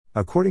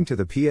According to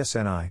the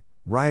PSNI,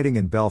 rioting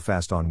in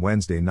Belfast on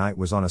Wednesday night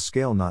was on a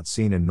scale not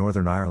seen in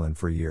Northern Ireland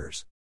for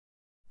years.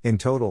 In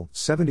total,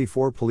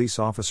 74 police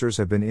officers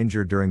have been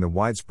injured during the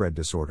widespread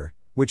disorder,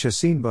 which has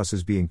seen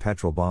buses being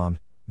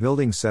petrol-bombed,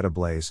 buildings set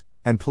ablaze,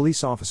 and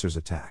police officers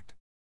attacked.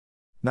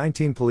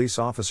 19 police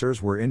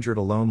officers were injured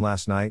alone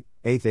last night,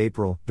 8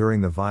 April,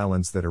 during the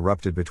violence that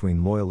erupted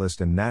between Loyalist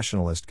and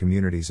Nationalist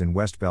communities in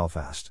West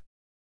Belfast.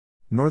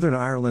 Northern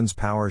Ireland's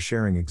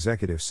power-sharing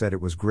executive said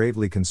it was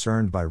gravely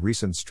concerned by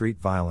recent street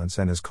violence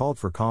and has called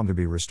for calm to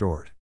be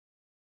restored.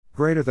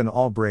 Greater than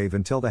all brave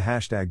until the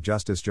hashtag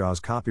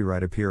JusticeJaws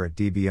copyright appear at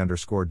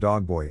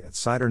DB_Dogboy at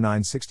Cider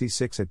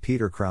 966 at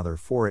Peter Crowther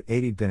 4 at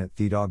 80 bin at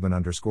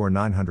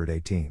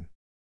TheDogman_918.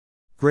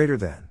 Greater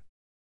than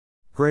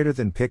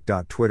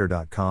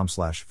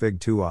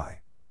pic.twitter.com/fig2i.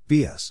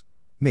 BS.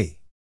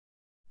 Me.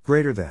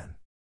 Greater than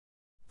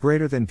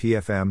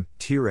PFM,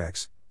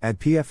 T-Rex, at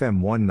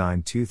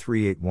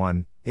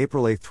PFM192381,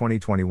 April 8,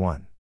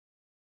 2021.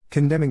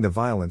 Condemning the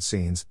violent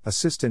scenes,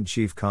 Assistant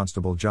Chief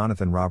Constable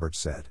Jonathan Roberts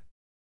said.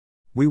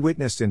 We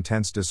witnessed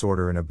intense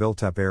disorder in a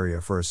built-up area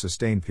for a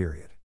sustained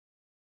period.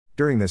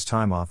 During this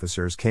time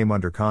officers came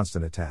under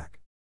constant attack.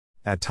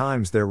 At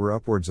times there were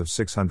upwards of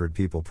 600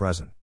 people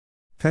present.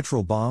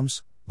 Petrol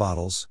bombs,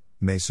 bottles,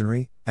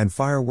 masonry, and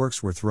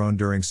fireworks were thrown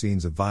during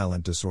scenes of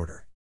violent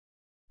disorder.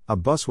 A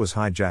bus was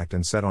hijacked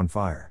and set on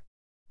fire.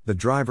 The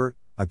driver,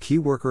 a key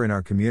worker in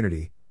our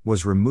community,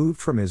 was removed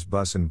from his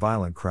bus and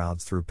violent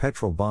crowds threw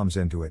petrol bombs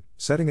into it,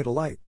 setting it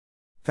alight.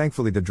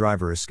 Thankfully the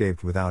driver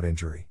escaped without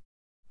injury.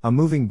 A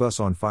moving bus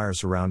on fire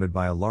surrounded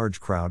by a large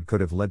crowd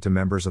could have led to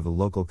members of the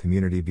local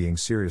community being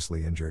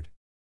seriously injured.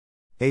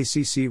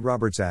 ACC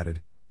Roberts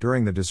added,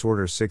 during the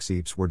disorder 6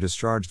 EPs were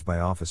discharged by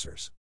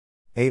officers.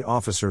 8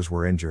 officers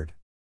were injured.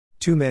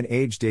 2 men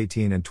aged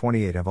 18 and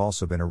 28 have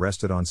also been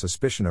arrested on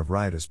suspicion of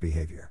riotous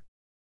behavior.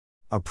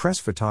 A press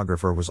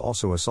photographer was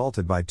also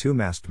assaulted by 2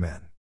 masked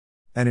men.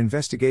 An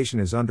investigation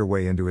is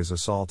underway into his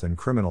assault and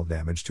criminal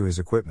damage to his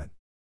equipment.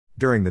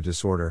 During the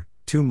disorder,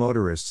 2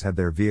 motorists had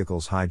their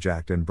vehicles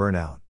hijacked and burnt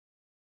out.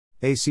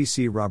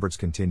 ACC Roberts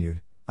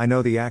continued, I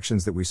know the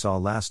actions that we saw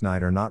last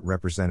night are not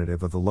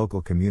representative of the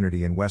local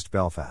community in West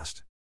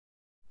Belfast.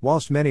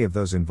 Whilst many of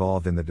those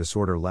involved in the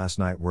disorder last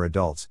night were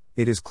adults,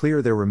 it is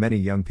clear there were many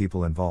young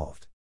people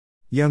involved.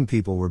 Young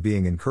people were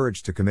being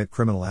encouraged to commit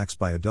criminal acts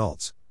by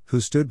adults, who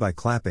stood by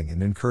clapping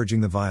and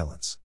encouraging the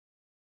violence.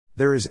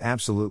 There is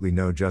absolutely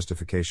no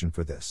justification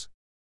for this.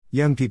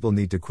 Young people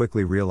need to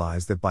quickly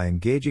realize that by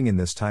engaging in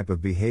this type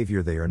of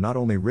behavior they are not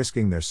only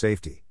risking their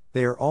safety,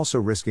 they are also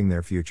risking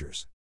their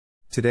futures.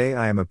 Today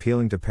I am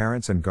appealing to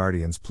parents and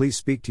guardians, please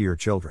speak to your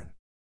children.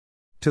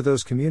 To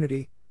those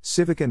community,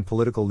 civic and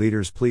political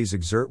leaders, please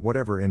exert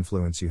whatever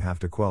influence you have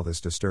to quell this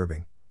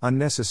disturbing,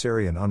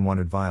 unnecessary and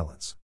unwanted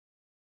violence.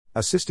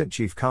 Assistant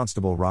Chief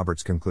Constable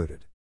Roberts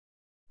concluded.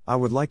 I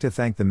would like to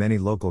thank the many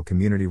local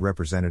community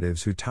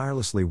representatives who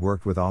tirelessly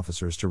worked with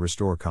officers to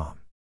restore calm.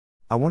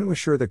 I want to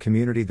assure the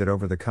community that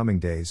over the coming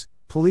days,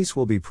 police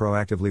will be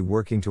proactively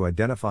working to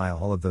identify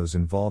all of those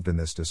involved in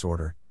this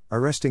disorder,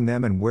 arresting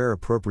them and where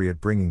appropriate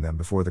bringing them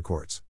before the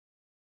courts.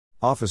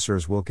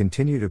 Officers will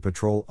continue to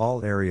patrol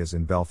all areas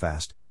in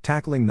Belfast,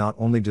 tackling not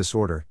only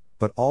disorder,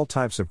 but all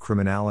types of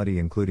criminality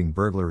including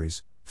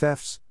burglaries,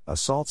 thefts,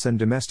 assaults and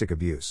domestic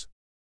abuse.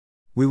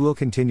 We will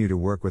continue to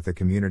work with the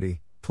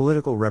community,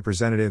 political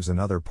representatives and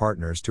other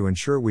partners to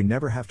ensure we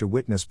never have to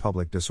witness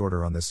public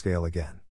disorder on this scale again.